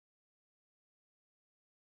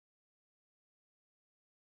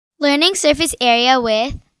Learning surface area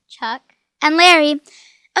with Chuck and Larrie.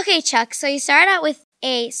 Okay, Chuck, so you start out with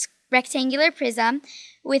a rectangular prism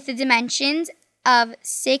with the dimensions of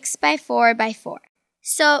 6 by 4 by 4.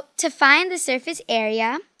 So to find the surface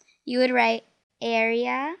area, you would write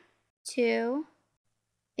area to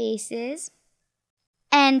bases.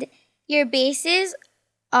 And your bases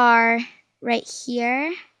are right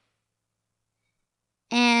here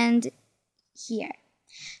and here.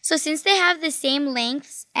 So since they have the same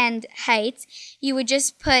lengths and heights, you would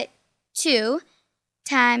just put 2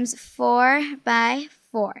 times 4 by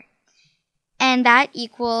 4. And that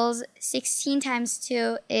equals 16 times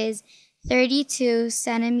 2 is 32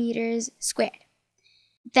 centimeters squared.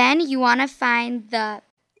 Then you want to find the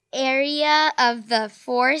area of the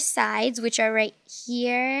 4 sides, which are right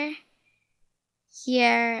here,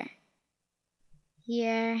 here,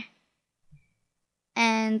 here,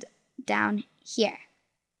 and down here.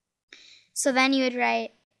 So then you would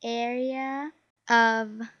write area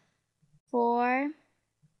of 4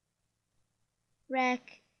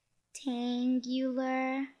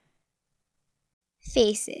 rectangular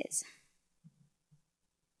faces.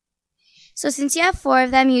 So since you have 4 of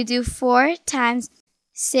them, you do 4 times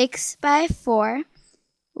 6 by 4,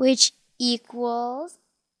 which equals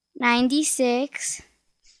 96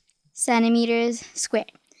 centimeters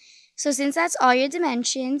squared. So since that's all your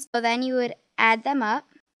dimensions, so then you would add them up.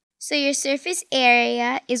 So your surface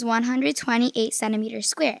area is 128 centimeters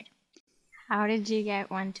squared. How did you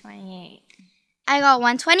get 128? I got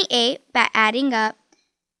 128 by adding up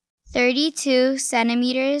 32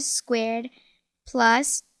 centimeters squared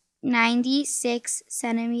plus 96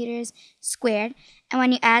 centimeters squared. And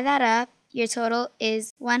when you add that up, your total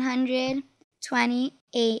is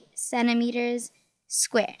 128 centimeters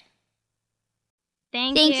squared.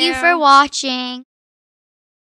 Thank you for watching.